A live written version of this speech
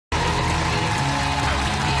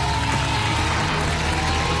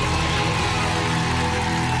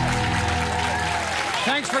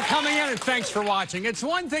for coming in and thanks for watching. It's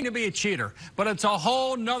one thing to be a cheater, but it's a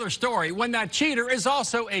whole nother story when that cheater is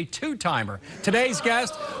also a two-timer. Today's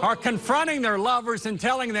guests are confronting their lovers and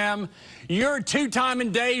telling them, your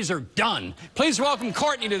two-timing days are done. Please welcome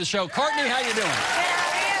Courtney to the show. Courtney, how you doing?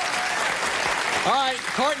 All right,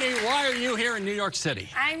 Courtney, why are you here in New York City?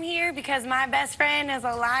 I'm here because my best friend is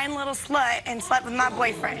a lying little slut and slept with my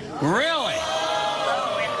boyfriend. Really?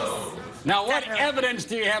 Oh, yes. Now, what evidence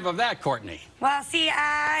do you have of that, Courtney? Well, see,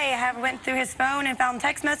 I went through his phone and found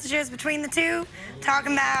text messages between the two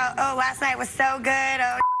talking about, oh, last night was so good,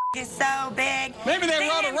 oh, he's so big. Maybe they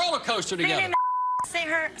rode a roller coaster together. Sent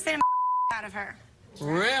him out of her.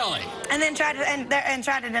 Really? And then tried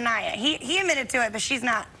to deny it. He admitted to it, but she's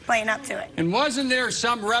not playing up to it. And wasn't there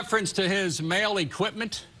some reference to his male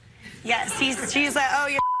equipment? Yes, she's like, oh,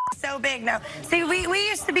 you're so big. No, see, we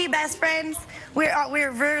used to be best friends. We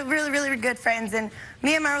were really good friends, and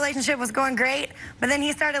me and my relationship was going great. But then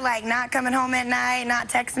he started like not coming home at night, not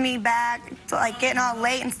texting me back, like getting all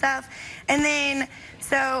late and stuff. And then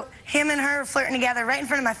so him and her were flirting together right in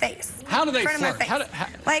front of my face. How do they flirt?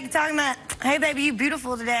 Like talking about, hey baby, you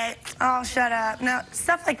beautiful today. Oh, shut up. No,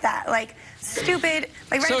 stuff like that. Like stupid,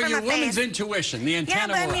 like right in front of my face. So your woman's intuition, the antenna. Yeah,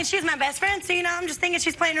 but I mean, she's my best friend, so you know, I'm just thinking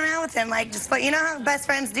she's playing around with him, like just you know how best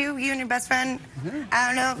friends do, you and your best friend. I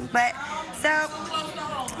don't know, but so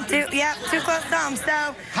too close to home.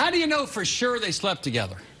 So how do you know for sure they slept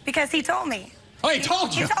together? Because he told me. Oh, he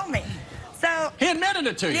told you? He told me. So he admitted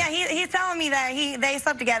it to you. Yeah, he's telling me that they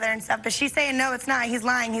slept together and stuff, but she's saying no, it's not. He's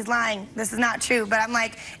lying. This is not true. But I'm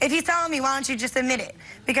like, if he's telling me, why don't you just admit it?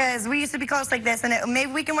 Because we used to be close like this, and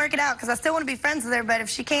maybe we can work it out. Because I still want to be friends with her, but if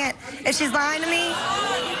she can't, if she's lying to me.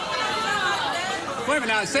 Wait a minute,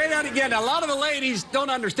 now say that again. A lot of the ladies don't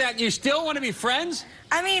understand. You still want to be friends?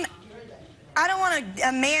 I mean, I don't want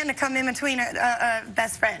a man to come in between a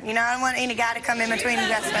best friend. You know, I don't want any guy to come in between a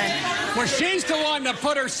best friend. Well, she's the one that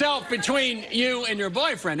put herself between you and your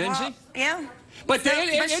boyfriend, isn't she? Yeah. But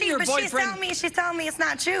your boyfriend... she's telling me it's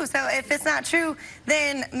not true. So if it's not true,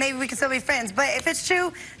 then maybe we can still be friends. But if it's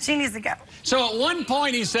true, she needs to go. So at one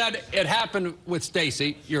point he said it happened with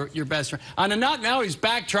Stacy, your best friend. And now he's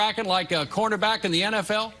backtracking like a cornerback in the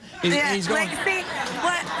NFL. He's going... Like, see,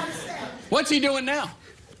 what? What's he doing now?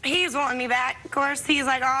 He's wanting me back, of course. He's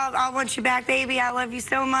like, oh, I want you back, baby. I love you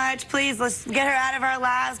so much. Please, let's get her out of our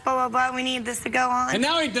lives, blah, blah, blah. We need this to go on. And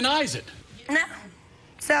now he denies it. No.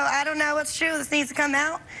 So I don't know what's true. This needs to come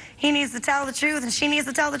out. He needs to tell the truth, and she needs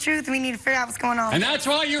to tell the truth, and we need to figure out what's going on. And that's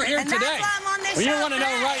why you're here today. That's why I'm on this show. You want to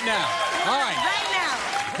know right now. All right. Right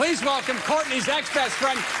now. Please welcome Courtney's ex-best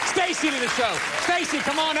friend, Stacy, to the show. Stacy,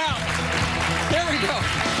 come on out. There we go.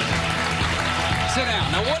 Sit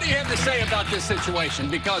down. Now, what do you have to say about this situation?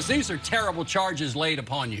 Because these are terrible charges laid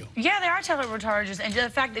upon you. Yeah, they are terrible charges. And the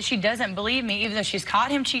fact that she doesn't believe me, even though she's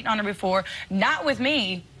caught him cheating on her before, not with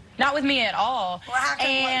me at all. Well, how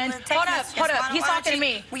can, hold up. He's talking to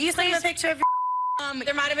me. Will you send me a picture of your...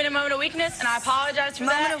 There might have been a moment of weakness, and I apologize for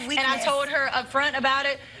that. And I told her up front about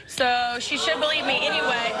it, so she should believe me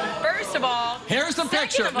anyway. First of all... Here's the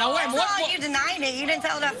picture. Now, wait, what? You denied it. You didn't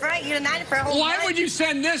tell it up front. You denied it for a whole month. Why would you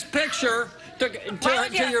send this picture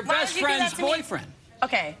to your best friend's boyfriend?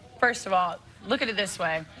 Okay, first of all, look at it this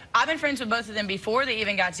way. I've been friends with both of them before they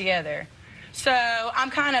even got together. So I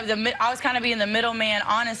was kind of being the middleman,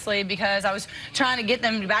 honestly, because I was trying to get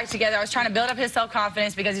them back together. I was trying to build up his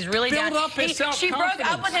self-confidence because he's really down. Build up his self-confidence. She broke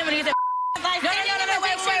up with him and he said,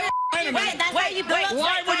 wait.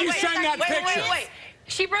 Why would you send that picture? Wait.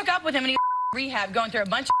 She broke up with him and he rehab, going through a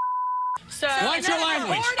bunch of so what's your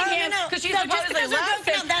language? Because she's supposedly love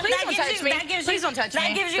him. Please don't touch me. Please don't touch me.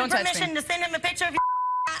 That gives you permission to send him a picture of your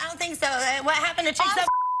I don't think so. What happened to chicks?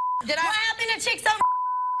 What happened to chicks?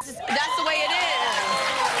 That's the way it is.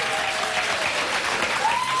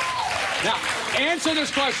 Now, answer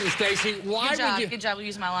this question, Stacy. Good job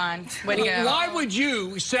using my line. Way to go. Why would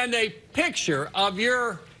you send a picture of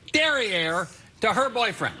your derriere to her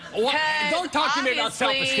boyfriend? Don't talk to me about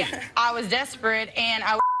self-esteem. I was desperate, and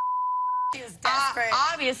She was desperate.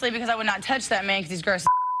 Obviously, because I would not touch that man because he's gross.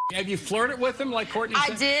 Have you flirted with him like Courtney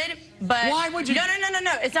said? I did, but... Why would you... No.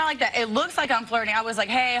 It's not like that. It looks like I'm flirting. I was like,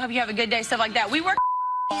 hey, I hope you have a good day, stuff like that. We work at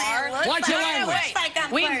bars. What's your language?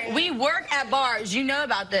 We work at bars. You know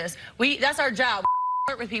about this. That's our job. We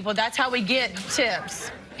flirt with people. That's how we get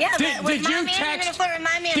tips. Yeah, did you text him?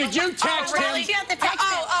 Did you text him?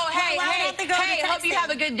 Hey, I hope you have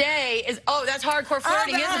a good day. That's hardcore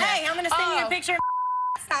flirting, isn't it? Hey, I'm going to send you a picture.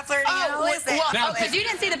 Stop flirting. Because you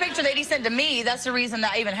didn't see the picture that he sent to me. That's the reson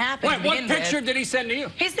that even happened. Wait, what picture did he send to you?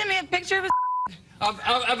 He sent me a picture of his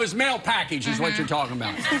of his mail package is what you're talking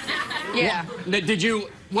about. Yeah. Did you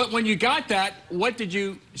when you got that, what did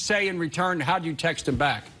you say in return? How did you text him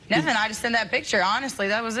back? Nothing. I just sent that picture. Honestly,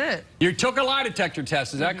 that was it. You took a lie detector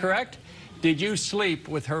test. Is that correct? Did you sleep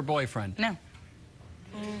with her boyfriend? No.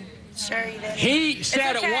 Sure you did. He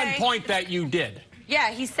said okay. at one point that you did. Yeah,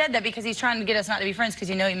 he said that because he's trying to get us not to be friends because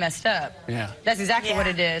he he messed up. Yeah. That's exactly what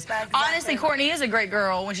it is. Exactly. Honestly, Courtney is a great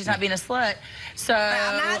girl when she's not being a slut. So.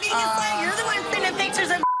 I'm not being a slut. You're the one sending pictures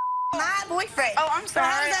of my boyfriend. Oh, I'm sorry. So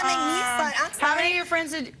how does that make me slut? I'm sorry. How many of your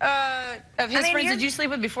friends did you sleep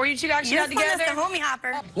with before you two actually got together? You're the homie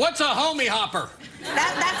hopper. What's a homie hopper?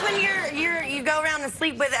 That's when you go around and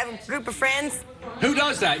sleep with a group of friends. Who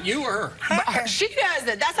does that? You or her? She does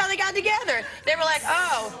it. That's how they got together. They were like,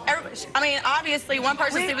 oh, I mean, obviously, one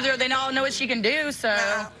person sleeps with her, they all know what she can do, so.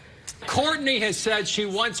 No. Courtney has said she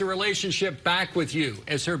wants a relationship back with you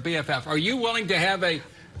as her BFF. Are you willing to have a...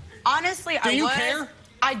 Honestly, Do you care?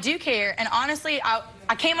 I do care, and honestly, I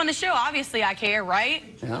came on the show. Obviously, I care, right?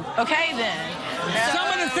 Yeah. Okay, then. Some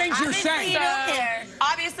of the things you're saying. You don't care.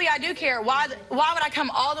 Obviously, I do care. Why would I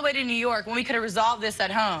come all the way to New York when we could have resolved this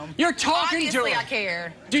at home? You're talking Obviously, to her. I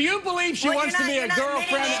care. Do you believe she wants to be a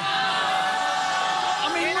girlfriend?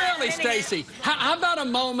 I mean, really, Stacey. How about a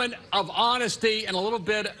moment of honesty and a little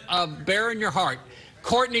bit of bearing your heart?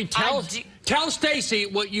 Courtney, tell Stacey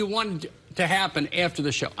what you wanted to happen after the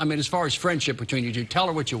show. I mean, as far as friendship between you two, tell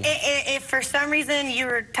her what you want. If for some reason you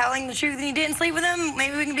were telling the truth and you didn't sleep with him,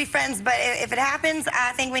 maybe we can be friends. But if it happens,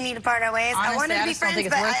 I think we need to part our ways. Honestly, I want to be just friends, don't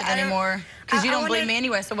think it's worth it anymore. Because you don't believe me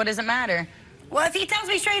anyway, so what does it matter? Well, if he tells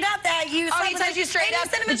me straight up that you slept He with tells you straight up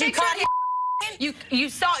that you caught him. You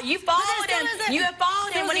followed him. You have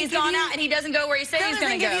followed him when he's gone out and he doesn't go where he said he's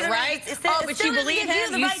going to go, right? Oh, but you believe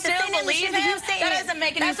him? You still believe him? That doesn't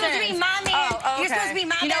make any sense. That's supposed to be my man. Oh, okay. You're supposed to be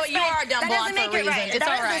my You know what? You are a dumb blonde for a reason. It's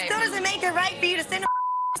all right. It still doesn't make it right for you to send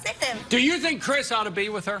with him. Do you think Chris ought to be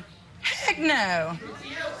with her? Heck no.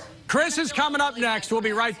 Chris is coming up next. We'll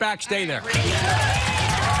be right back. Stay there.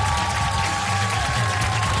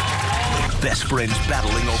 Best friends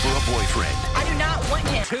battling over a boyfriend. I do not want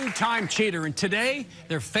him. Two-time cheater, and today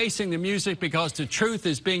they're facing the music because the truth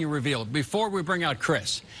is being revealed. Before we bring out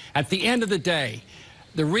Chris, at the end of the day,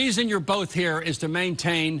 the reason you're both here is to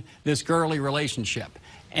maintain this girly relationship.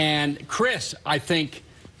 And Chris, I think,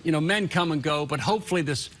 you know, men come and go, but hopefully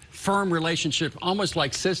this firm relationship, almost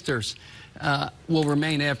like sisters, will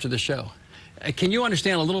remain after the show. Can you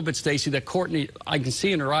understand a little bit, Stacey, that Courtney, I can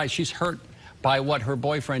see in her eyes, she's hurt by what her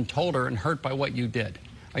boyfriend told her and hurt by what you did.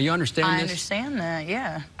 Are you understanding this? I understand that,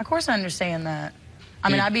 yeah. Of course I understand that.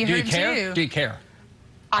 I mean, I'd be hurt too. Do you care?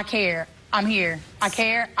 I care. I'm here. I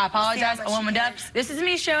care. I apologize. I woman up. This is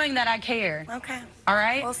me showing that I care. Okay. All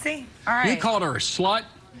right? We'll see. All right. You called her a slut?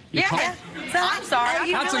 Yeah. I'm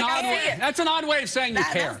sorry. That's an odd way of saying you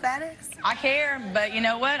care. That is. I care, but you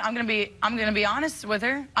know what? I'm gonna be honest with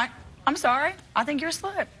her. I'm sorry. I think you're a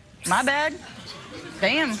slut. My bad.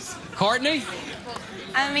 Damn. Courtney?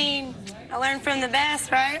 I mean, I learned from the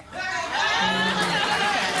best, right?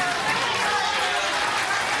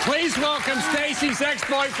 Please welcome Stacey's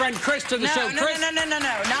ex-boyfriend, Chris, to the show. Chris? No. Not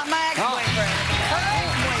my ex-boyfriend. Her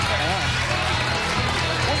ex-boyfriend.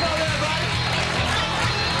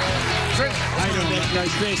 Chris, how you doing?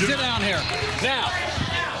 Nice. Sit down here.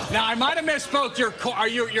 Now I might have misspoke.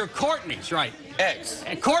 You're Courtney's, right? Ex.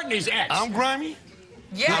 And Courtney's ex. I'm grimy?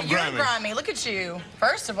 Yeah, you're grimy. Look at you.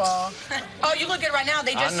 First of all. Oh, you look good right now.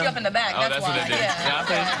 They dressed you up in the back. Oh, that's why. what they did. Yeah.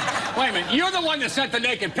 Okay. Wait a minute. You're the one that sent the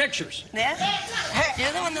naked pictures. Yeah.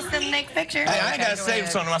 You're the one that's gonna make pictures. Hey, I ain't gotta save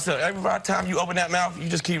something to myself. Every time you open that mouth, you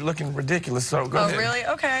just keep looking ridiculous. So go ahead. Oh, really?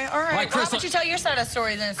 Okay. All right. Right, Chris, why don't you tell your side of the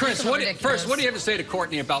story then? Chris, what do you have to say to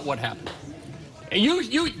Courtney about what happened?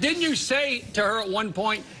 Didn't you say to her at one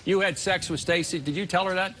point you had sex with Stacey? Did you tell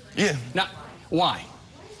her that? Yeah. Now, why?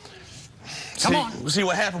 Come on. See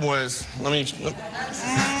what happened was.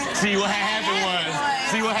 See what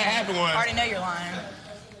happened was. I already know you're lying.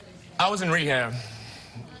 I was in rehab.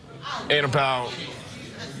 And about.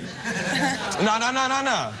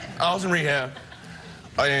 No. I was in rehab.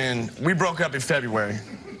 And we broke up in February.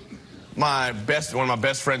 One of my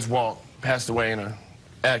best friends, Walt, passed away in an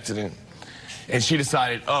accident. And she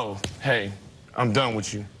decided, oh, hey, I'm done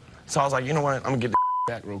with you. So I was like, you know what? I'm gonna get the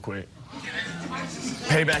back real quick.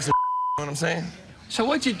 Payback's a you know what I'm saying? So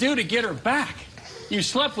what'd you do to get her back? You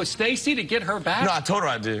slept with Stacey to get her back? No, I told her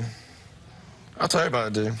I did. I'll tell everybody I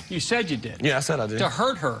did. You said you did? Yeah, I said I did. To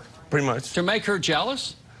hurt her? Pretty much. To make her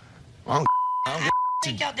jealous? I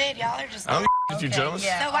think y'all did. Y'all are just. don't you jealous?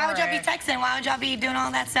 Yeah, so why would y'all be texting? Why would y'all be doing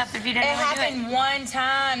all that stuff if you didn't want to do it? It happened one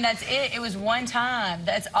time. That's it. It was one time.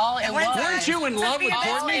 That's all it was. Weren't you in love with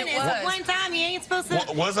Courtney? It was one time. You ain't supposed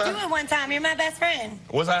to Was I? do it one time. You're my best friend.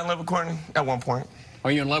 Was I in love with Courtney? At one point.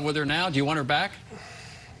 Are you in love with her now? Do you want her back?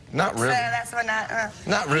 Not really. So that's what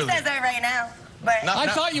Not really. He says that right now, but I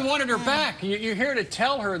thought you wanted her back. You're here to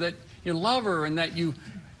tell her that you love her and that you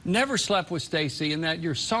never slept with Stacy and that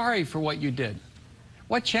you're sorry for what you did.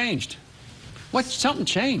 What changed? Something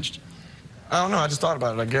changed? I don't know. I just thought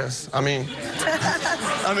about it, I guess. I mean,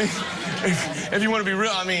 if you want to be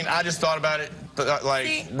real, I mean, I just thought about it.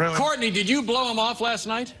 Like, really. Courtney, did you blow him off last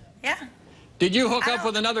night? yeah. Did you hook up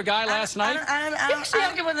with another guy last night? She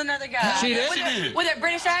hooked up with another guy. She did? With a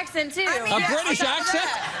British accent, too. I mean, A British accent?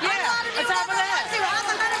 Yeah, on top of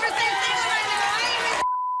that.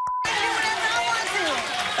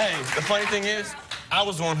 Hey, the funny thing is, I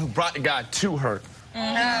was the one who brought the guy to her.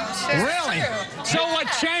 Oh, sure. Really? So what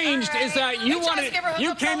changed is that you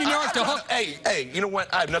came to New York to hook. Hey, you know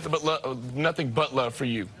what? I have nothing but love for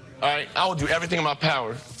you. All right? I will do everything in my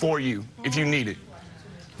power for you if you need it.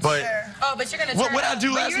 But Oh, but you're gonna turn what I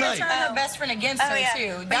do last you're night? gonna turn her best friend against her yeah.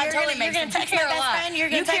 too. But That you're totally gonna- makes you're gonna sense. text You care my a best lot. friend, you're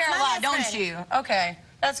gonna You care text a my lot, best don't friend. you? Okay,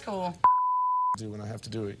 that's cool. do when I have to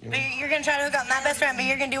do it. You know? You're gonna try to hook up my best friend, but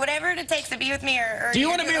you're gonna do whatever it takes to be with me, or Do you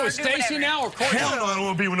want to be or with do Stacy whatever. now or Courtney? Hell no, I don't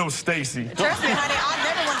want to be with no Stacy. Trust me, honey, I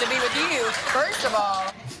never wanted to be with you. First of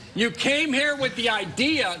all. You came here with the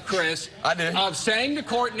idea, Chris, I did. of saying to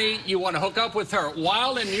Courtney you want to hook up with her.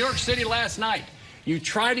 While in New York City last night, you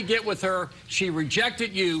tried to get with her, she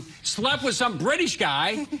rejected you, slept with some British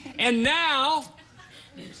guy, and now,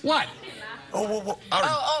 what?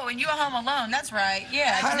 Oh, and you were home alone. That's right.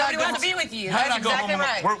 Yeah, How did nobody I go wanted to be home- with you. How did That's I go exactly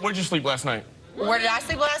home? right. Where'd you sleep last night? Where did I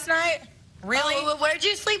sleep last night? Really? Oh, where'd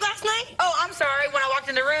you sleep last night? Oh, I'm sorry. When I walked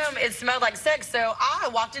in the room, it smelled like sex, so I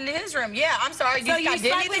walked into his room. Yeah, I'm sorry. So I did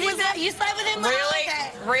slept anything with him? You slept with him? Really?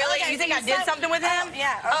 Okay. Really? Okay, You so think I did slept- something with him? Oh,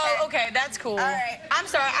 yeah. Okay. Oh, okay. That's cool. All right. I'm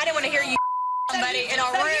sorry. I didn't want to hear you somebody in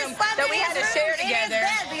our room that we had to share together.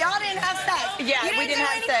 But y'all didn't have sex. Yeah, you we didn't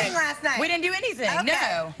have do sex anything last night. We didn't do anything. Okay.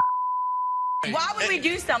 No. Why would we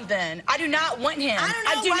do something? I do not want him. I don't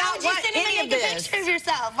know. do Why not would you want send him any a of naked this. picture of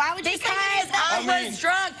yourself? Why would you send him Because yourself? I was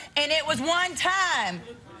drunk, and it was one time.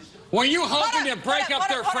 Were you hoping Hold to break up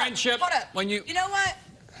their hold up, friendship hold up. when you... You know what?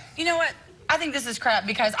 You know what? I think this is crap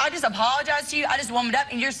because I just apologized to you. I just warmed up,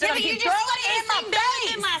 and you're still Yeah, but gonna you keep just throwing slept it in my in bed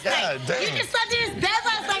with him face. last God night. damn. You just slept in his bed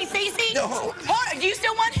last night, Stacey. No. Hold on. Do you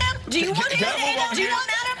still want him? Do you want him? Can I move on Do you here? want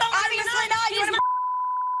him? Obviously not. You want him?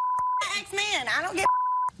 Ex-man. I don't get.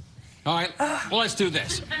 All right, well, let's do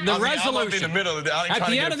this. The I mean, I'm up in the resolution. middle of the, I ain't At trying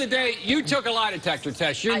the to end get of the day, you took a lie detector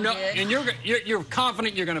test. I did. And you're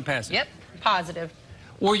confident you're going to pass it. Yep. Positive.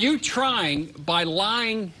 Were you trying, by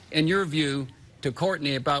lying, in your view, to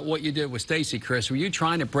Courtney about what you did with Stacy, Chris, were you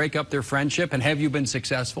trying to break up their friendship, and have you been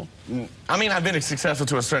successful? I mean, I've been successful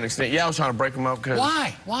to a certain extent. Yeah, I was trying to break them up because...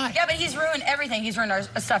 Why? Why? Yeah, but he's ruined everything. He's ruined our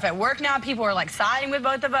stuff at work now. People are like siding with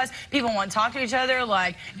both of us. People want to talk to each other.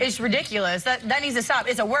 Like, it's ridiculous. That needs to stop.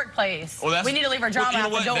 It's a workplace. Well, we need to leave our drama you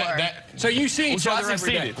know out the what? door. So you see each So I other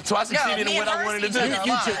every day. succeeded. So I succeeded me in what and I her wanted to see do. each other.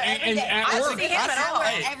 You lot. two, and at I work. don't see him at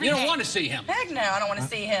all. You don't want to see him. Heck no, I don't want to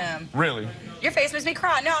see him. Really? Your face makes me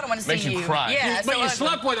cry. No, I don't want to see Makes you you. cry. Yeah, But so you ugly.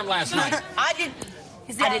 slept with him last night. I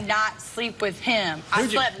did not sleep with him. I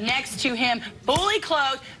Who'd you- slept next to him, fully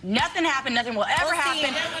clothed. Nothing happened. Nothing will ever We'll see.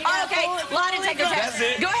 happen. Yeah, Okay, lie detector test. That's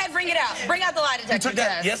it. Go ahead, bring it out. Bring out the lie You detector took that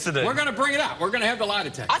test. yesterday. We're going to bring it out. We're going to have the lie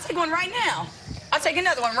detector. I'll take one right now. I'll take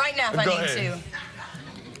another one right now if I Go need ahead. to.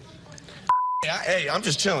 Hey, I'm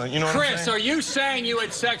just chilling. You know what I'm Chris, saying? are you saying you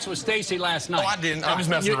had sex with Stacy last night? Oh, I didn't. I'm just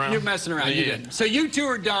messing around. You're messing around. You Yeah. didn't. So you two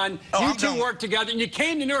are done. Oh, You I'm two done. work together, and you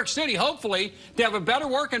came to New York City, hopefully, to have a better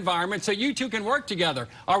work environment so you two can work together.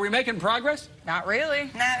 Are we making progress? Not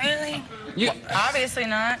really. Not really. You, Obviously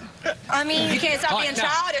not. I mean, You can't stop being Now,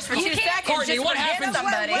 childish for 2 you can't- seconds Courtney, just what to forgive happens-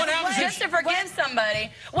 somebody. what happens if- just to forgive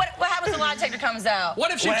somebody. What happens when the lie detector comes out?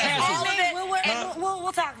 what if she What passes? All of it.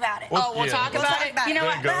 We'll talk about it. Oh, we'll Yeah. talk We'll about talk it. about You know it.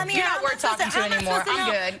 what? There you go. I mean, You're not I'm worth supposed talking to how am I anymore. supposed to I'm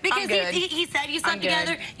know? good. Because I'm good. he said you slept I'm good.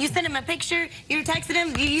 together, you sent him a picture, you texted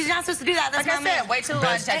him. You're not supposed to do that. That's Like I what I said, meant. wait till the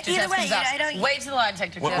lie Best- detector Either test way, comes I out. don't- Wait till the lie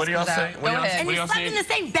detector What test do y'all comes say? out. What Go do y'all ahead. And What you y'all slept say? in the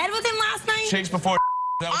same bed with him last night? Chicks before...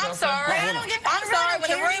 I'm sorry. I don't get- I'm sorry when the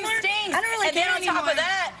care room anymore. stinks. I don't really and then care on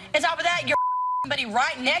top of that, you're somebody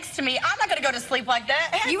right next to me. I'm not gonna go to sleep like that.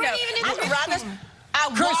 Heck You weren't no. even in I the would rather. room. I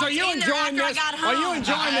Chris, walked are you in there enjoying after I this? got Are you home.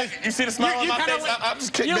 enjoying this? You see the smile on my kinda face? I'm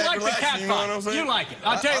just kicked You back like and the relaxed, cat you know what fight. I'm saying? You like it.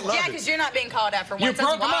 I'll tell you I what. Yeah, love because you're not being called out for You once. broke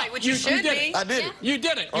That's him why, up. which you should did be. it. I did it. You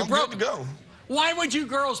did it. You I'm broke good to go. Why would you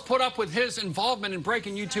girls put up with his involvement in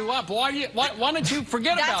breaking you two up? Why don't you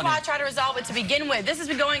forget That's about why I it? tried to resolve it to begin with. This has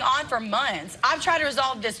been going on for months. I've tried to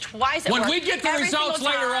resolve this twice at When work. we get the Every results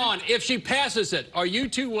single later time. on, if she passes it, are you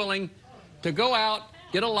two willing to go out,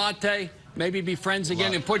 get a latte, maybe be friends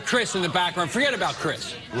again and put Chris in the background. Forget about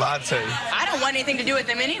Chris. Latte. I don't want anything to do with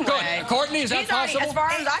him anyway. Good. Courtney, is that He's already, possible? as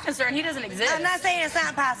far as I'm concerned, he doesn't exist. I'm not saying it's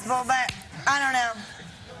not possible, but I don't know.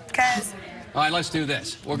 Because... All right, let's do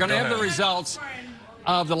this. We're going to have the results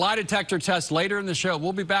of the lie detector test later in the show.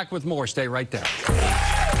 We'll be back with more. Stay right there.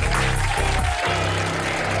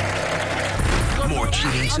 More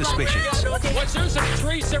cheating suspicions. Was there some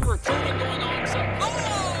threesome recruiting going on? Yes,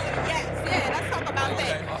 let's talk about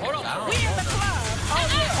that. Hold on. We in the club.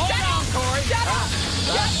 Hold on, Corey. Shut up.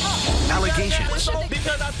 Allegations.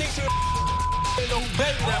 Because I think she know who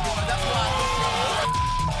baby that was. That's why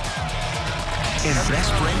And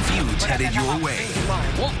best friend feuds headed your way.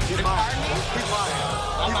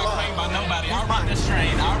 I'm not claimed by nobody. I run this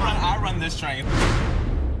train. I run this train.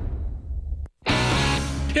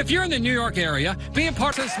 If you're in the New York area, being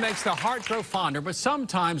part of this makes the heart grow fonder, but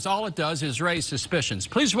sometimes all it does is raise suspicions.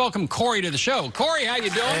 Please welcome Corey to the show. Corey, how you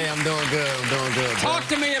doing? Hey, I'm doing good. Talk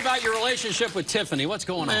to me about your relationship with Tiffany. What's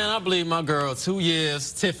going on? Man, I believe my girl, 2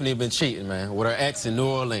 years, Tiffany been cheating, man, with her ex in New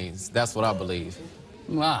Orleans. That's what I believe.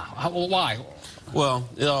 Wow. Why? Well,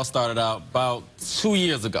 it all started out about 2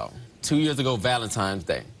 years ago. 2 years ago, Valentine's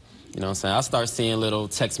Day. You know what I'm saying? I start seeing little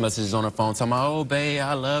text messages on her phone talking about, oh, babe,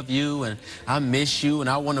 I love you, and I miss you, and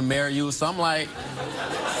I want to marry you. So I'm like,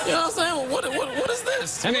 you know what I'm saying? What is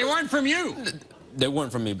this? And they weren't from you. They weren't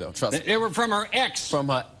from me, Bill. Trust me. They were from her ex. From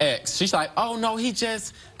her ex. She's like, oh, no, he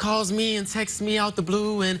just calls me and texts me out the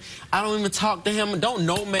blue, and I don't even talk to him. Don't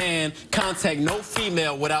no man contact no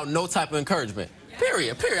female without no type of encouragement.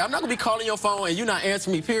 Period. I'm not going to be calling your phone, and you're not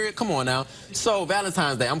answering me, period. Come on now. So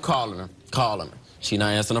Valentine's Day, I'm calling her. She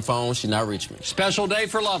not answering the phone. She not reaching me. Special day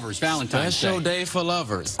for lovers, Valentine's Day. Special day for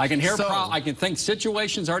lovers. I can hear. I can think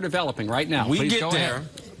situations are developing right now. We Please get go there. ahead.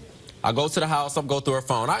 I go to the house. I'm go through her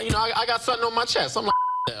phone. I got something on my chest. I'm like,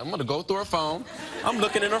 I'm gonna go through her phone. I'm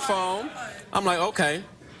looking in her phone. I'm like, okay.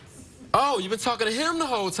 Oh, you've been talking to him the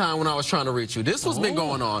whole time when I was trying to reach you. This what's been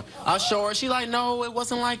going on. I show her. She like, no, it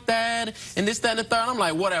wasn't like that. And this, that, and the third. I'm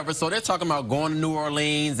like, whatever. So they're talking about going to New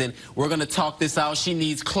Orleans, and we're going to talk this out. She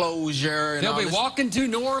needs closure. And They'll be walking to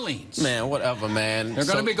New Orleans. Man, whatever, man. They're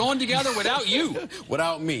going to be going together without you.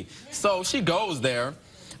 Without me. So she goes there.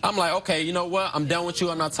 I'm like, okay, you know what? I'm done with you.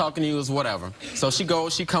 I'm not talking to you. It's whatever. So she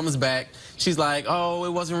goes. She comes back. She's like, oh, it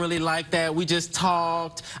wasn't really like that. We just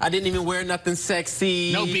talked. I didn't even wear nothing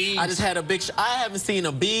sexy. No beads. I just had a big... I haven't seen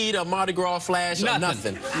a bead, a Mardi Gras flash, or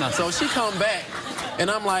nothing. So she come back, and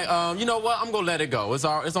I'm like, you know what? I'm going to let it go. It's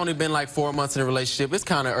only been like 4 months in a relationship. It's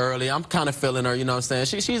kind of early. I'm kind of feeling her, you know what I'm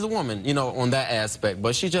saying? She's a woman, you know, on that aspect.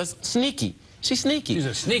 But she's just sneaky. She's sneaky. She's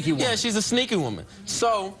a sneaky woman. Yeah, she's a sneaky woman.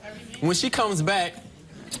 So when she comes back,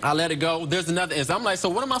 I let it go. There's another instance. I'm like, so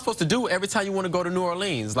what am I supposed to do every time you want to go to New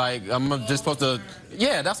Orleans? Like, I'm just supposed to...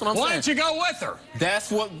 Yeah, that's what I'm saying. Why don't you go with her? That's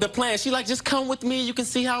what the plan. She like, just come with me. You can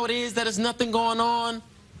see how it is, that there's nothing going on.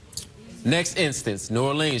 Next instance, New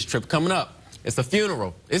Orleans trip coming up. It's a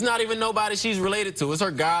funeral. It's not even nobody she's related to. It's her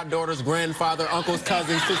goddaughter's grandfather, uncle's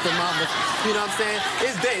cousin, sister, mama. You know what I'm saying?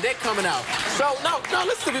 It's they're coming out. So, no,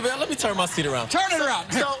 listen to me, man. Let me turn my seat around. Turn it around.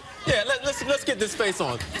 So, yeah, let's get this face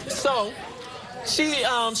on. So...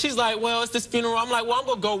 she's like, well, it's this funeral. I'm like, well, I'm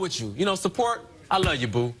going to go with you. You know, support. I love you,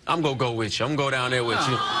 boo. I'm going to go with you. I'm going to go down there with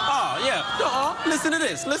you. Oh, yeah. Listen to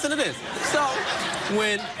this. So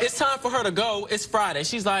when it's time for her to go, it's Friday.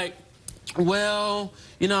 She's like, well,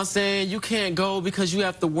 you know what I'm saying, you can't go because you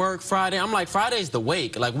have to work Friday. I'm like, Friday's the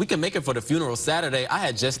wake. Like, we can make it for the funeral Saturday. I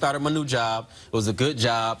had just started my new job. It was a good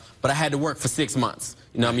job, but I had to work for 6 months.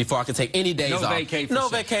 You know what I mean, before I could take any days off. No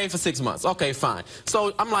vacay for 6 months. Okay, fine.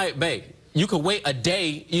 So I'm like, babe, you could wait a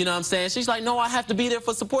day, you know what I'm saying? She's like, no, I have to be there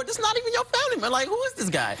for support. This is not even your family, man. Like, who is this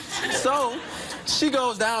guy? So she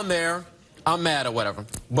goes down there. I'm mad or whatever.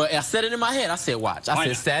 But I said it in my head. I said, watch. I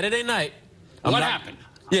said, Saturday night. What happened?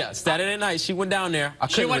 Yeah, Saturday night, she went down there.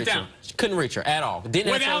 She went down. She couldn't reach her at all.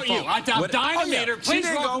 Didn't Without you. I'm dying to meet her. Please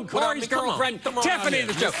welcome Corey's girlfriend, Tiffany, to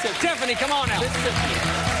the show. Tiffany, come on out.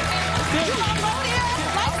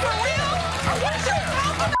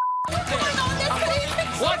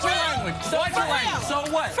 Watch your language. Watch your language. So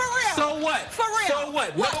what? For real. So what? For real. So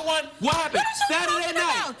what? Number one, what happened? Saturday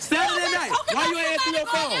night. Saturday night. Why you ain't answer your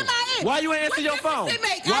phone? Why you ain't answer your phone?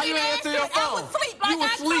 Why you ain't answer your phone? You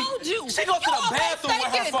was asleep. She go to the bathroom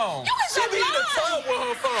with her phone. She be in the tub with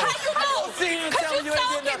her phone. How you know? See you telling you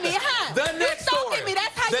ain't getting nothing. The next story.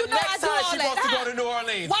 That's how you know I do all that. The next time she wants to go to New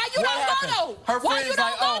Orleans. Why you don't go though? Her friend's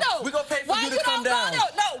like, oh, we gonna pay for you to come down.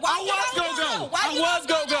 I was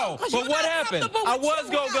gonna go. But what happened? I was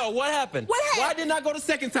gonna go. What happened? Why didn't I go the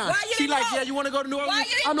second time? She like, yeah, you want to go to New Orleans?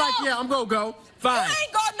 I'm like, yeah, I'm gonna go. Fine. You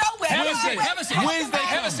ain't going nowhere. Have a seat. Wednesday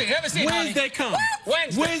Have a seat. Have a seat, honey. Wednesday come.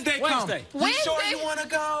 Wednesday. Wednesday. You sure you want to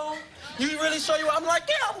go? You really sure you? I'm like,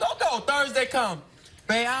 yeah, I'm gonna go. Thursday come.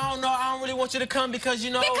 Babe, I don't know. I don't really want you to come because,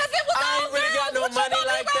 you know, Because it was I ain't all really got no girls. What money you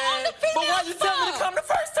want me like around that. the But why you tell me to females come the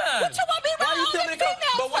first time? What you want me Why around you tell all me to the come?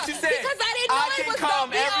 females But what you for? said, Because I didn't know I it can was come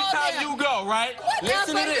gonna be every all time there. you go, right?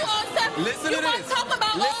 Listen to this. Listen to You want this. to talk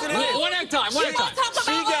about Listen to old this. booze? One at a time. One at a You want time. to talk about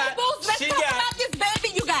She old got- booze? Let's she talk got- about this baby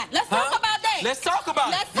you got. Let's talk about that. Let's talk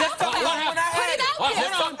about it. Let's talk about when it. I Put had it out Well,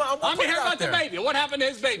 there. hold on. I'm here about the baby. What happened to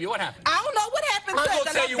his baby? What happened? I don't know what happened I'm to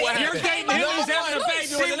gonna tell you what happened. You're dating him, he's having a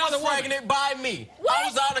baby with another She was woman. pregnant by me. What? I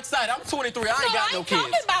was all excited. I'm 23. I ain't No, got I no ain't kids.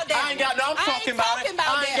 talking about that. I ain't got no. I'm I ain't talking about talking it. about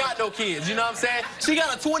I ain't that. got no kids. You know what I'm saying? She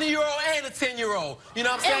got a 20-year-old and a 10-year-old. You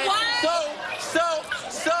know what I'm And saying? why? So.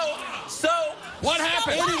 What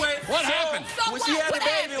happened? Anyway, What so, happened? So when she had what the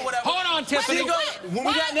baby or whatever. Hold on, Tiffany. She go, when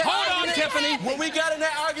we got in that Hold on, argument, Tiffany. When we got in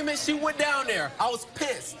that argument, she went down there. I was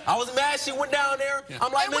pissed. I was mad she went down there.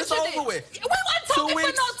 I'm like, And man, what it's you over did? with. We weren't talking for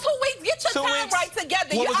no 2 weeks. Get your 2 time weeks. right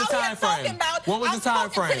together. What You was the out here time frame? talking about. What was I'm the time talking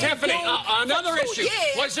to frame? this Tiffany, dude another for 2 issue.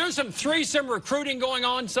 years. Was there some threesome recruiting going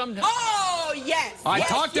on sometime? Oh, yes. All right, yes,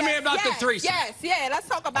 talk to me yes, about the yes, threesome. Yes, yeah, let's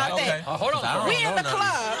talk about Okay. that. Hold on. We in the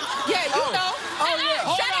club. Yeah, you know.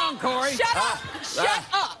 Hold Shut on, up. Corey. Shut up. Shut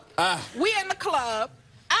up. We in the club.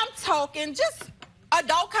 I'm talking just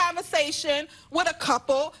adult conversation with a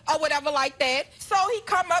couple or whatever like that. So he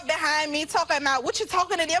come up behind me talking about what you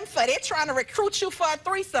talking to them for? They're trying to recruit you for a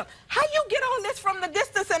threesome. How you get all this from the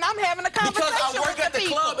distance and I'm having a conversation Because I work with at the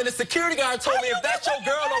people? club and the security guard told How me you if that's get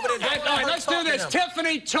your girl over there, All right, let's do this.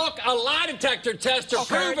 Tiffany took a lie detector test to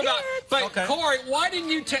prove about. But Okay. Corey, why didn't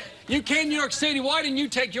you take? You came to New York City. Why didn't you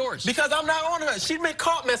take yours? Because I'm not on her. She's been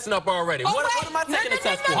caught messing up already. Oh, What wait. am I taking No, the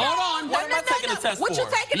test no, for? no, no. Hold on. What am I taking the test What for? you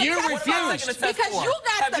taking the You test for? refused. Because you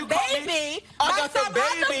got Have the you caught me? baby I by got the some other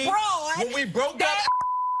baby broad when we broke up. that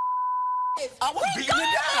I was beating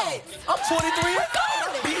it down. I'm 23 years old.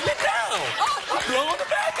 I'm beating it down. I'm blowing the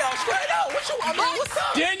back out straight out. I mean, what's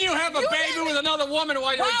up? Didn't you have a baby with another woman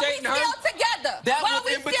while you were While we dating her? still together. That While was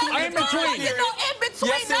we in still between. In between. You know, in between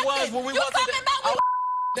Yes, it was nothing. when we You wasn't talking together. about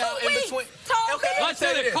Down in between. Okay. Let's do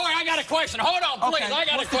this. Corey, I got a question. Hold on, please. Okay, I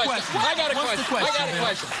got a what's the question. question? I got a What's the question. I got question, a Bill?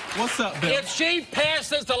 question. What's up, Bill? If she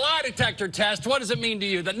passes the lie detector test, what does it mean to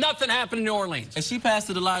you that nothing happened in New Orleans? If she passed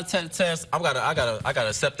the lie test, I gotta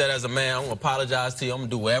accept that as a man. I'm gonna apologize to you. I'm gonna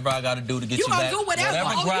do whatever I gotta do to get you, You gonna back. do whatever.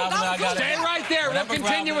 Oh, you groveling gonna I do gotta Stay right there. We'll whatever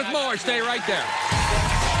continue with groveling I more. Stay right there.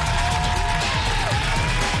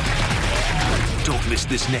 Don't miss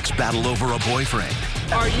this next battle over a boyfriend.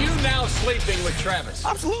 Are you now sleeping with Travis?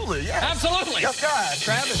 Absolutely, yes. Absolutely. Yes, God.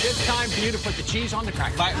 Travis, it's time for you to put the cheese on the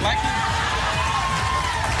cracker.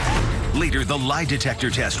 Later, the lie detector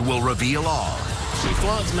test will reveal all. She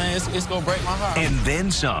flunks, man. It's gonna break my heart. And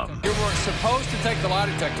then some. You were supposed to take the lie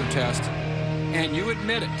detector test, and you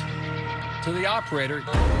admit it to the operator.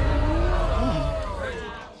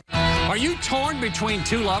 Are you torn between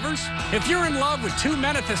two lovers? If you're in love with two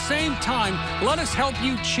men at the same time, let us help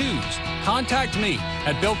you choose. Contact me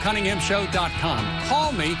at BillCunninghamShow.com.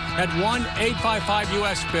 Call me at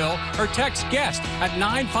 1-855-US-BILL or text GUEST at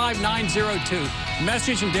 95902.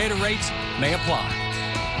 Message and data rates may apply.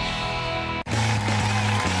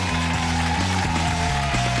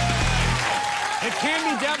 It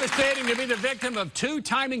can be devastating to be the victim of two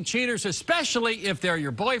timing cheaters, especially if they're your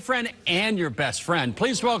boyfriend and your best friend.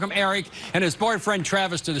 Please welcome Eric and his boyfriend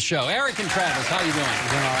Travis to the show. Eric and Travis, how you doing?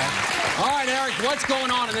 Doing all right. All right, Eric, what's going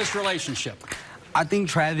on in this relationship? I think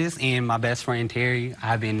Travis and my best friend Terry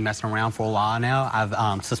have been messing around for a while now.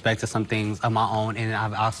 I've suspected some things of my own, and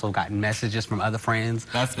I've also gotten messages from other friends.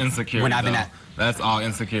 That's insecurity. When I've been at, That's all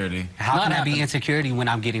insecurity. how can that be insecurity when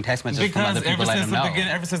I'm getting text messages from other people letting them know?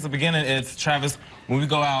 Ever since the beginning, it's Travis. When we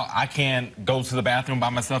go out, I can't go to the bathroom by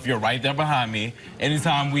myself. You're right there behind me.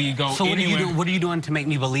 Anytime we go So anywhere, what are you doing to make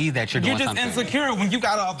me believe that you're doing just something? insecure. When you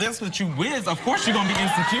got all this with you with, of course you're gonna be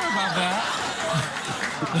insecure about that.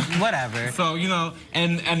 Whatever. So, you know,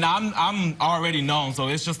 and I'm already known, so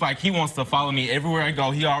it's just like he wants to follow me everywhere I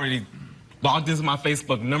go. He already logged into my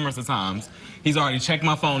Facebook numerous of times. He's already checked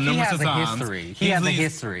my phone numerous of times. He has a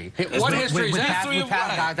history. What history is with that?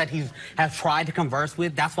 past guys that he has tried to converse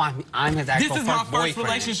with. That's why I'm his actual This is first my first boyfriend.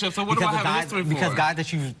 relationship, so what do I have a history for? Because guys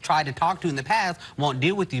that you've tried to talk to in the past won't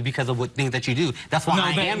deal with you because of what things that you do. That's why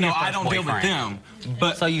I am your first I don't boyfriend. deal with them.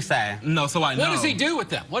 But so you say. No, so I know. What does he do with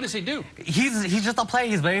them? What does he do? He's just a player.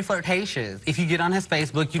 He's very flirtatious. If you get on his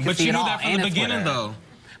Facebook, you can But see you it knew all. that from and the his beginning, Twitter. though.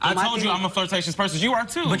 I told you I'm a flirtatious person. You are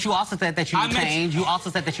too. But you also said that you would change. You also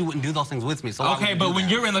said that you wouldn't do those things with me. So okay, but when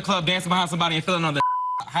you're in the club dancing behind somebody and feeling on the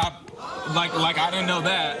like I didn't know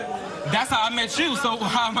that. That's how I met you. So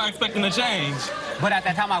how am I expecting to change? But at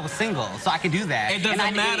that time, I was single, so I could do that. It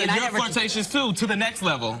doesn't matter. You're flirtatious, too, to the next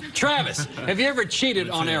level. Travis, have you ever cheated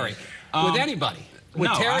on Eric with anybody? With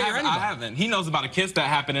no, Terry or anybody? I haven't. He knows about a kiss that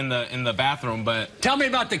happened in the bathroom, but... Tell me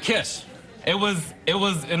about the kiss. It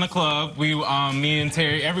was in a club. Me and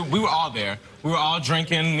Terry, we were all there. We were all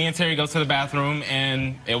drinking. Me and Terry go to the bathroom,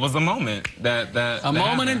 and it was a moment that a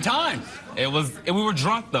moment in time. It was. We were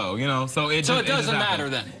drunk though, you know. So it doesn't matter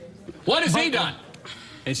then. What has he done?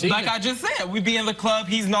 Like I just said, we be in the club.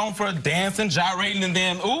 He's known for dancing, gyrating, and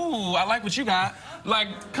then ooh, I like what you got.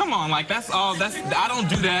 Like, come on, like that's all. I don't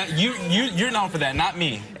do that. You're known for that, not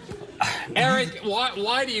me. Eric,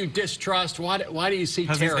 why do you distrust? Why do you see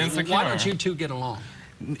Terry? Why don't you two get along?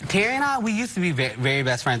 Terry and I, we used to be very, very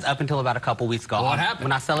best friends up until about a couple weeks ago. What happened?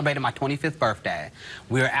 When I celebrated my 25th birthday.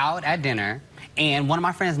 We were out at dinner, and one of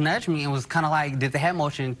my friends nudged me and was kind of like, did the head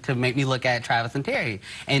motion to make me look at Travis and Terry.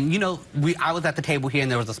 And, you know, I was at the table here,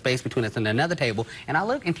 and there was a space between us and another table, and I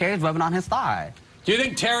looked, and Terry's rubbing on his thigh. Do you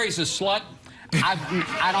think Terry's a slut?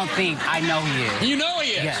 I don't think. I know he is. You know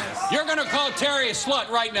he is? Yes. You're going to call Terry a slut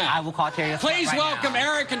right now. I will call Terry a slut Please right welcome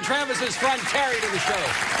now. Eric and Travis's friend Terry to the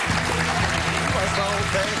show.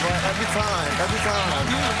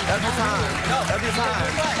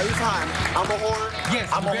 Every time. I'm a whore. Yes,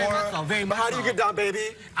 I'm a very whore. much so, very much But how do you so. get down,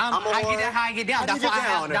 baby? I'm a whore. I get down how I get down. How do you get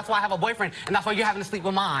down? That's why I have a boyfriend, and that's why you're having to sleep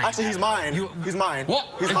with mine. Actually, he's mine. He's mine. What?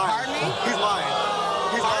 He's mine. Pardon me? He's mine.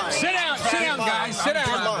 He's mine. Sit down, guys. Sit down.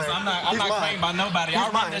 I'm not claimed by nobody. I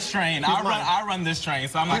run this train. I run this train,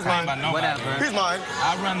 so I'm not claimed by nobody. Whatever. He's mine.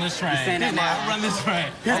 I run this train. I run this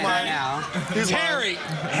train. He's mine. Now. Terry,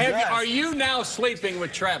 are you now sleeping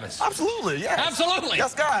with Travis? Absolutely, yes. Absolutely.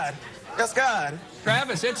 Yes, God. Yes, God.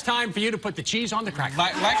 Travis, it's time for you to put the cheese on the cracker.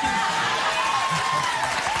 Like you said.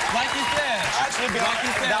 Actually,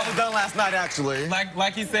 that was done last night, actually.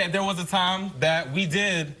 Like you said, there was a time that we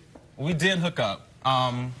did hook up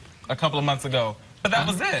a couple of months ago, but that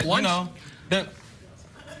was it. Once? You know, once,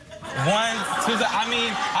 two. I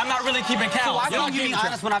mean, I'm not really keeping count. So why don't you be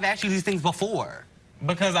honest when I've asked you these things before?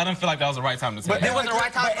 Because I didn't feel like that was the right time to say But there that. wasn't the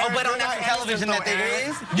right time. But on national television that there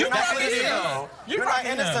is. You're not probably innocent, is. though. You're You're not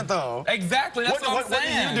probably innocent, though. Exactly. That's what I'm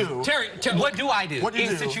saying. What do you do? Terry, What do I do? What do you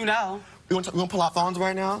do? Since you know. You want to pull out phones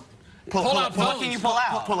right now? Pull out phones. What can you pull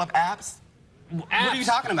out? Pull up apps. What are you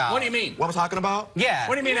talking about? What do you mean? What we're talking about? Yeah.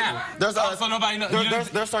 What do you mean now? There's so nobody knows.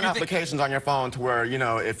 There's certain applications on your phone to where, you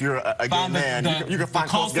know, if you're a gay man, you can find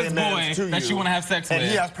close gay closest men boy to you that you want to have sex with. And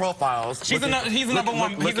he has profiles. He's the number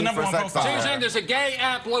one. He's the number one profile. So you're saying there's a gay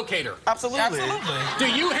app locator? Absolutely. Absolutely. Do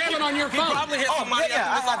you have it on your He phone? probably hit somebody Yeah,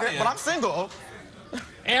 I after have this it, but I'm single.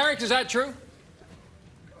 Eric, is that true?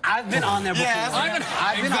 I've been on there before. Yes. I've been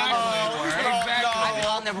Exactly. I've been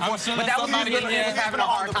on there before. I'm sure But that was somebody usually when he was having a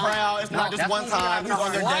hard time. It's not just that's one when he was time. having a He's on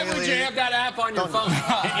hard there Why daily. would you have that app on your phone?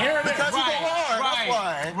 Here it is. Because he's a whore. That's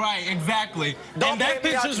why. Right, exactly. Don't And that pay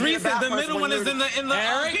me out to picture's be a recent. bad The person middle when one is you're- in the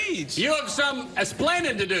Eric, beach. you have some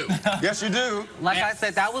explaining to do. Yes, you do. Like I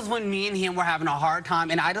said, that was when me and him were having a hard time,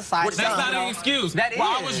 and I decided. That's not an excuse. That Well,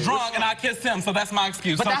 I is. was drunk and I kissed him, so that's my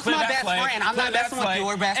excuse. But so that's clear my that best slate. friend. I'm Clear not that messing with slate.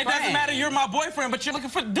 your best It doesn't friend. matter. You're my boyfriend, but you're looking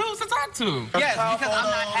for dudes to talk to. Yes, because I'm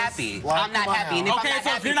not happy. I'm not happy. And if Okay, I'm so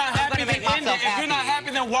not if you're not I'm happy, gonna then make end it. myself If you're not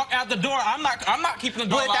happy, then walk out the door. I'm not keeping the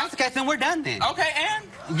door Well, if that's locked. the case, then we're done then. Okay, and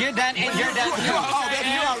You're done, and you're done too. Oh, baby,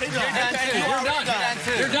 you're already done. You're done too. You're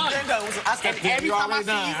done. You're done. I said, And every you're time I already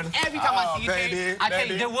see you, done. every time I see you, baby, Jay, I tell you,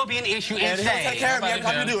 baby. there will be an issue in And he'll take care of me every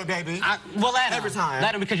time you do it, baby. Well, let him. Every time.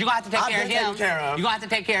 Let him, because you're going to have to take I've care of been him. taken care of. You're going to have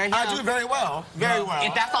to take care of him. I do very well. Very well.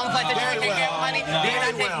 If that's the only place that you Very can take care of well. money, then you're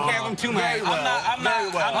not taking care of him too much. Very well. I'm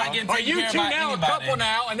not getting Are taken you care of two by now anybody. a couple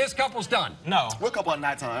now, and this couple's done? No. We're a couple at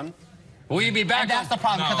nighttime. Will you be back? And that's the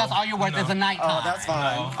problem, because that's all you're worth is a nighttime. Oh, that's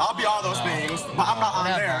fine. I'll be all those things, but I'm not on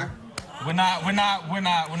there. We're not a Had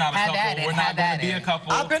couple. at it, We're not had going at to be it. a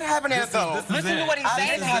couple. I've been having it though. Listen to what he's I've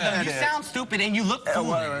saying. been having You it. sound stupid and you look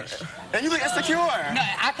foolish. And you look insecure. No,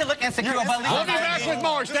 I can look insecure, but at least We'll be back with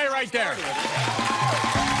more. Stay right there.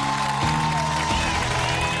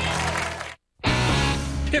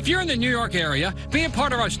 If you're in the New York area, be a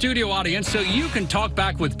part of our studio audience so you can talk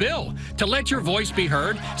back with Bill. To let your voice be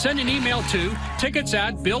heard, send an email to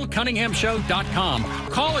tickets@BillCunninghamShow.com.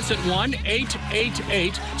 Call us at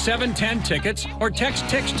 1-888-710-TICKETS or text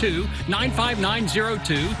to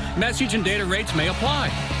 95902. Message and data rates may apply.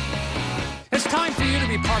 It's time for you to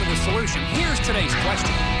be part of the solution. Here's today's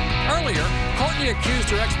question. Earlier, Courtney accused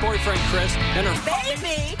her ex-boyfriend Chris and her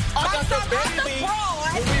Baby, that's the fraud.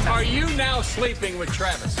 Are you now sleeping with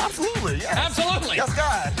Travis? Absolutely, yes. Absolutely. Yes,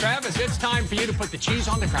 God. Travis, it's time for you to put the cheese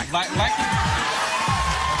on the cracker.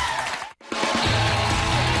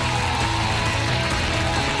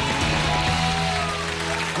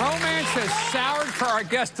 Romance has soured for our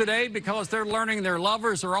guests today because they're learning their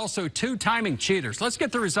lovers are also two-timing cheaters. Let's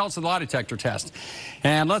get the results of the lie detector test.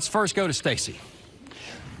 And let's first go to Stacy.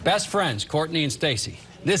 Best friends, Courtney and Stacy.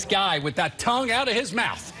 This guy with that tongue out of his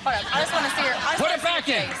mouth. Hold on, I just want to see her. Put it back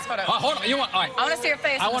in. Hold on. Hold on. You want? All right. I want to see her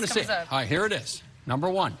face. I want to see it. All right, here it is. Number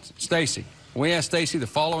one, Stacy. We asked Stacy the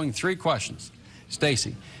following 3 questions.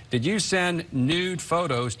 Stacy, did you send nude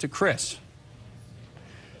photos to Chris?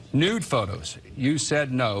 Nude photos. You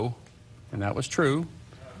said no, and that was true.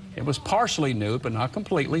 It was partially nude, but not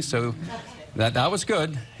completely, so that was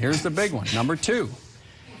good. Here's the big one. Number 2.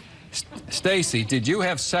 Stacy, did you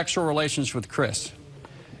have sexual relations with Chris?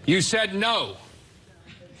 You said no,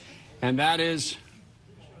 and that is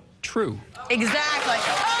true. Exactly.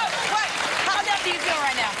 Oh, what? How dumb do you feel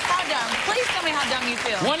right now? How dumb? Please tell me how dumb you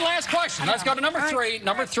feel. One last question. Let's go to number 3.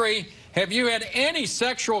 Number 3, have you had any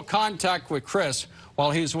sexual contact with Chris while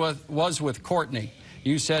he was with Courtney?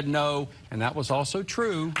 You said no, and that was also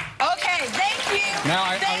true. Okay, thank you. Now,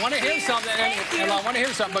 I want to hear something, and I want to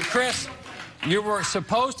hear something, but Chris, you were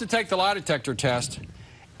supposed to take the lie detector test,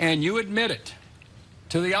 and you admit it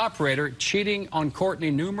to the operator, cheating on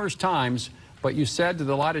Courtney numerous times, but you said to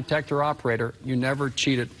the lie detector operator you never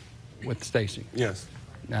cheated with Stacy. Yes.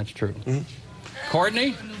 That's true.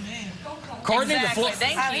 Courtney? Courtney, Exactly.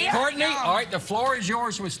 Thank you. Courtney, all right, the floor is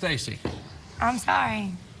yours with Stacy. I'm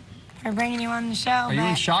sorry for bringing you on the show. Are you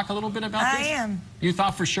in shock a little bit about this? I am. You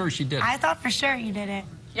thought for sure she did it. I thought for sure you did it.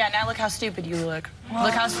 Yeah, now look how stupid you look. Well,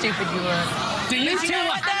 look how stupid you look. Do you But you know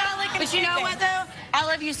what, though? But you know what, though? I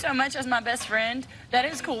love you so much as my best friend. That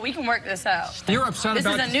is cool. We can work this out. You're upset this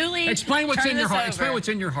about is a new lead. Explain what's Turn in your this heart. over. Explain what's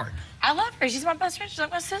in your heart. I love her. She's my best friend. She's like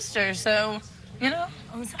my sister. So, you know.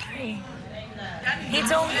 I'm sorry. He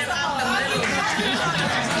told me.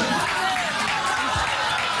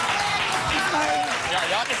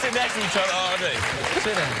 Y'all can sit next to each other all day.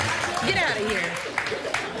 Sit down. Get out of here,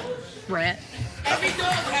 Brett.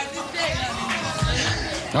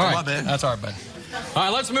 All right. My bad. That's our bad. All right,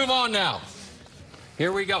 let's move on now.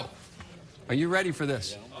 Here we go. Are you ready for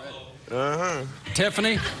this? Uh-huh.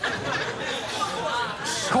 Tiffany?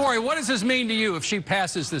 Corey, what does this mean to you if she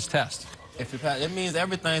passes this test? If it means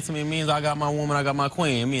everything to me. It means I got my woman, I got my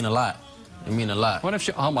queen. It means a lot. It means a lot. What if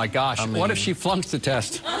she, oh my gosh, I mean, what if she flunks the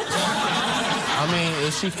test? I mean,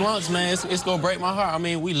 if she flunks, man, it's gonna break my heart. I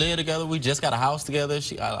mean, we live together. We just got a house together.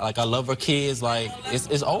 I love her kids. Like,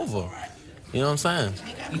 it's over. You know what I'm saying?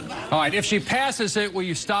 All right, if she passes it, will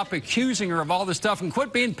you stop accusing her of all this stuff and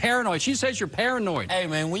quit being paranoid? She says you're paranoid. Hey,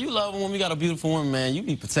 man, when you love a woman, you got a beautiful woman, man, you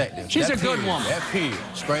be protective. She's a good woman. That period.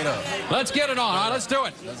 Straight up. Let's get it on. All right, let's do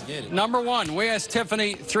it. Let's get it. Number 1, we asked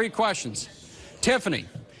Tiffany 3 questions. Tiffany,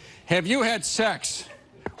 have you had sex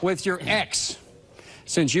with your ex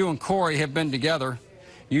since you and Corey have been together?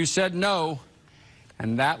 You said no,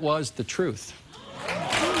 and that was the truth.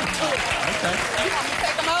 Okay.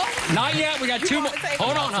 Not yet. We got 2 more.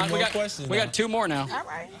 Hold on, hon. We got 2 more now. All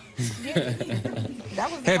right.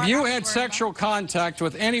 Have you had sexual contact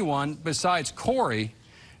with anyone besides Corey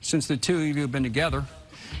since the 2 of you have been together?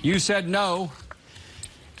 You said no.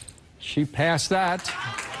 She passed that.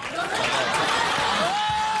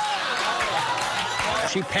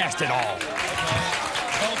 She passed it all.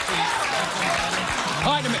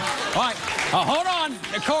 All right, a minute. All right. Hold on.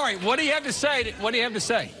 Corey, what do you have to say? What do you have to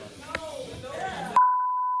say?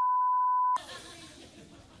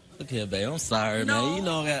 Look here, babe. I'm sorry, man. You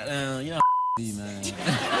know, goddamn, you know, man. You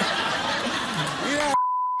know,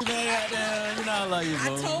 goddamn, you know, I love you,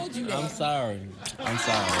 bro. I told you that. I'm sorry. I'm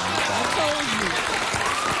sorry.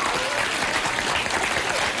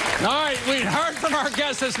 All right, we heard from our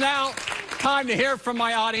guests. It's now time to hear from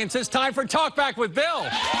my audience. It's time for Talk Back with Bill.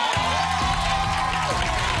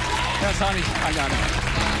 Yes, honey, I got it.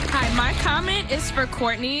 Hi, my comment is for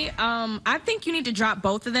Courtney. I think you need to drop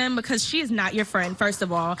both of them because she is not your friend, first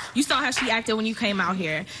of all. You saw how she acted when you came out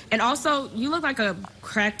here. And also, you look like a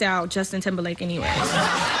cracked out Justin Timberlake anyway. How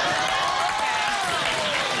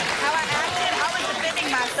I acted, I was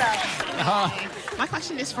defending myself. My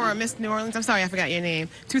question is for Miss New Orleans. I'm sorry, I forgot your name.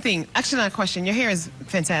 2 things. Actually, not a question. Your hair is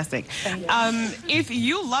fantastic. If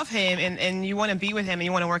you love him and you want to be with him and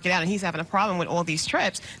you want to work it out and he's having a problem with all these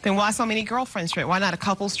trips, then why so many girlfriends trip? Why not a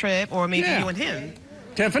couple's trip or maybe you and him?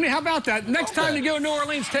 Tiffany, how about that? Next time you go to New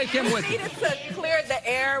Orleans, take him with you. He needed to clear the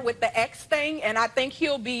air with the ex thing, and I think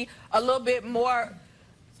he'll be a little bit more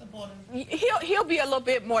He'll be a little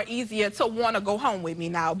bit more easier to want to go home with me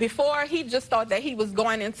now. Before, he just thought that he was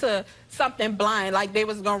going into something blind, like they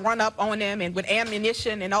was going to run up on him and with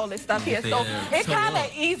ammunition and all this stuff here. So it kind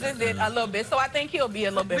of eases it a little bit. So I think he'll be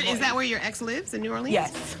a little bit more. Is that where your ex lives, in New Orleans?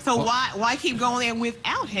 Yes. So why keep going there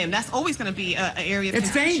without him? That's always going to be an area of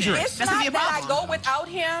contention. Dangerous. It's not that I go without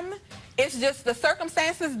him. It's just the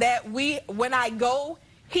circumstances that when I go,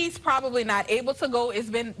 he's probably not able to go. It's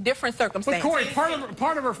been different circumstances. But Corey,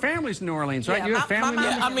 part of her family's in New Orleans, right? Yeah, You have family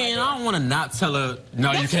members? I mean, I don't want to not tell her,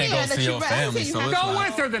 no, you can't go see your family. So it's go like,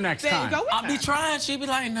 with her the next time. I'll be trying. She'll be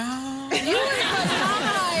like, no. You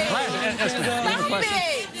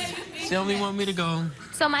She only want me to go.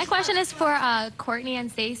 So my question is for Courtney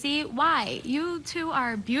and Stacey. Why? You two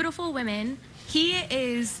are beautiful women. He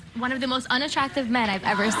is one of the most unattractive men I've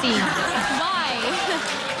ever seen. Why?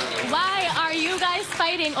 Why are you guys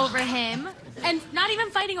fighting over him? And not even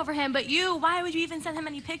fighting over him, but why would you even send him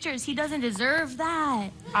any pictures? He doesn't deserve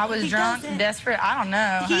that. I was drunk, desperate. I don't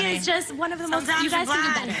know. He is just one of the most. You guys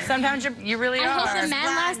can do better. Sometimes you really are. I hope the man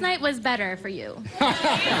last night was better for you. All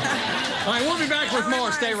right, we'll be back with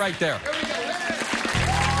more. Stay right there.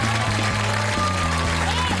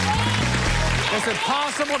 Is it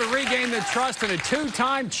possible to regain the trust of a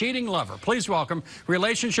two-time cheating lover? Please welcome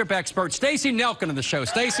relationship expert Stacey Nelkin to the show.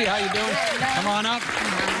 Stacey, how you doing? Come on up.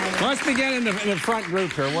 Let's begin in the front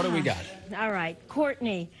group here. What do we got? All right,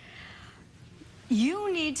 Courtney,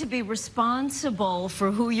 you need to be responsible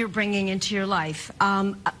for who you're bringing into your life.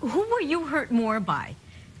 Who were you hurt more by,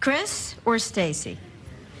 Chris or Stacey?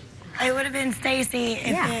 It would have been Stacey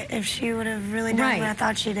if she would have really done what I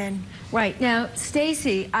thought she did. Right. Now,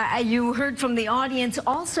 Stacey, you heard from the audience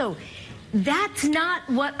also, that's not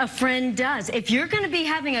what a friend does. If you're going to be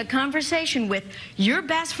having a conversation with your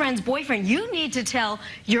best friend's boyfriend, you need to tell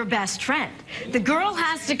your best friend. The girl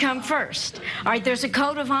has to come first. All right, there's a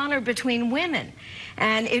code of honor between women.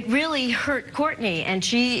 And it really hurt Courtney, and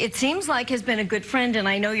she, it seems like, has been a good friend, and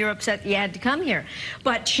I know you're upset you had to come here.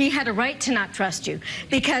 But she had a right to not trust you,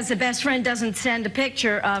 because the best friend doesn't send a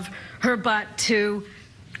picture of her butt to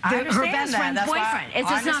her best friend's boyfriend. It's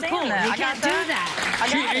just not cool. You can't do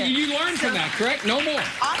that. You learned from that, correct? No more.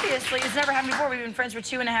 Obviously, it's never happened before. We've been friends for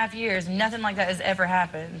 2.5 years. Nothing like that has ever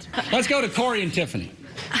happened. Let's go to Corey and Tiffany.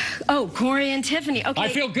 Oh, Corey and Tiffany. Okay. I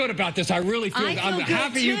feel good about this. I really feel I'm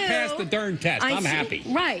happy you passed the darn test. I'm happy.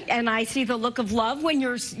 Right, and I see the look of love when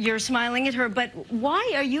you're smiling at her, but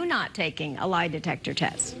why are you not taking a lie detector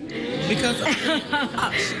test? Because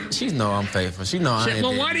she know I'm faithful. She know I ain't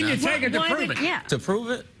Well, why didn't you take it to prove it? To prove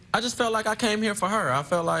it? I just felt like I came here for her. I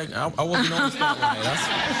felt like I wasn't on the spotlight.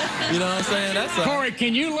 You know what I'm saying? That's Corey,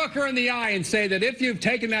 can you look her in the eye and say that if you've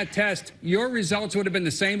taken that test, your results would have been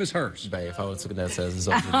the same as hers? Babe, if I would have taken that test, it's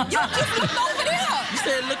over. Yo, just look over there. You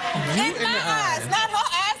said look you in my eyes, not her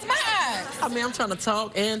eyes, my eyes. I mean, I'm trying to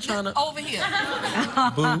talk and trying to... Over here.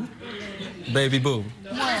 Boo. Baby boo.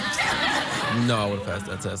 No, I would have passed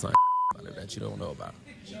that test on that you don't know about.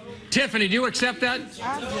 Tiffany, do you accept that?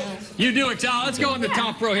 I do. You do accept. Let's go in the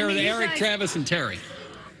top row here with Eric, Travis, and Terry.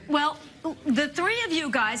 Well, the three of you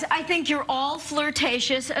guys, I think you're all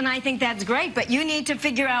flirtatious, and I think that's great, but you need to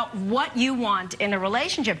figure out what you want in a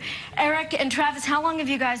relationship. Eric and Travis, how long have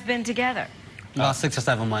you guys been together? About 6 or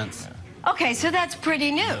 7 months. Okay, so that's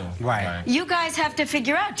pretty new. Right. You guys have to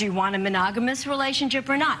figure out, do you want a monogamous relationship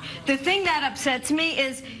or not? The thing that upsets me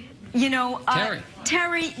is, you know,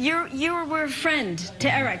 Terry, you were a friend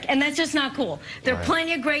to Eric, and that's just not cool. There are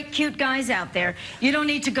plenty of great, cute guys out there. You don't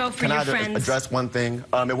need to go for your friends. Can I address one thing?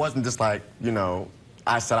 It wasn't just like, you know,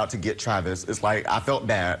 I set out to get Travis. It's like I felt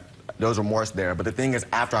bad. There was remorse there. But the thing is,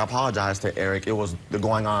 after I apologized to Eric, it was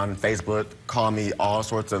going on Facebook, calling me all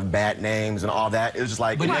sorts of bad names and all that. It was just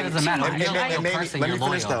like... But it doesn't matter. Let me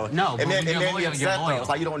finish, though. No, it made me upset, though. It's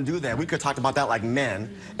like, you don't do that. We could have talked about that like men,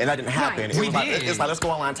 and that didn't happen. It's like, let's go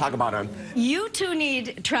online and talk about him. You two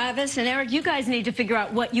need, Travis and Eric, you guys need to figure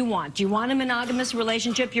out what you want. Do you want a monogamous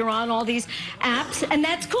relationship? You're on all these apps, and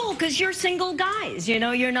that's cool, because you're single guys. You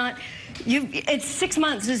know, you're not... It's 6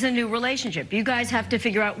 months is a new relationship. You guys have to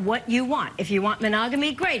figure out what you want. If you want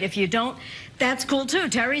monogamy, great. If you don't, that's cool too.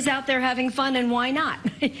 Terry's out there having fun, and why not?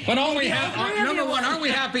 But aren't we number one, aren't we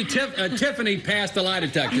happy Tiffany passed the lie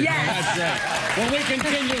detector? Yes. That's Well, we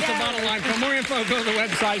continue with the bottom line. For more info, go to the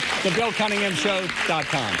website,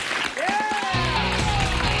 thebillcunninghamshow.com.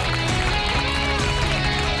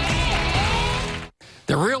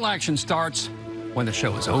 The real action starts when the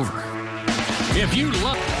show is over. If you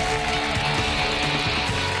love...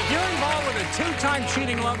 Two-time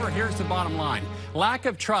cheating lover, here's the bottom line. Lack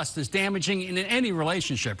of trust is damaging in any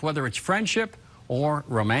relationship, whether it's friendship or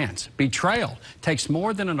romance. Betrayal takes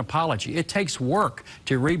more than an apology. It takes work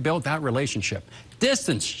to rebuild that relationship.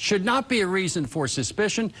 Distance should not be a reason for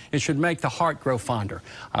suspicion. It should make the heart grow fonder.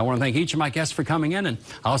 I want to thank each of my guests for coming in, and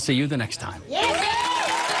I'll see you the next time. Yeah.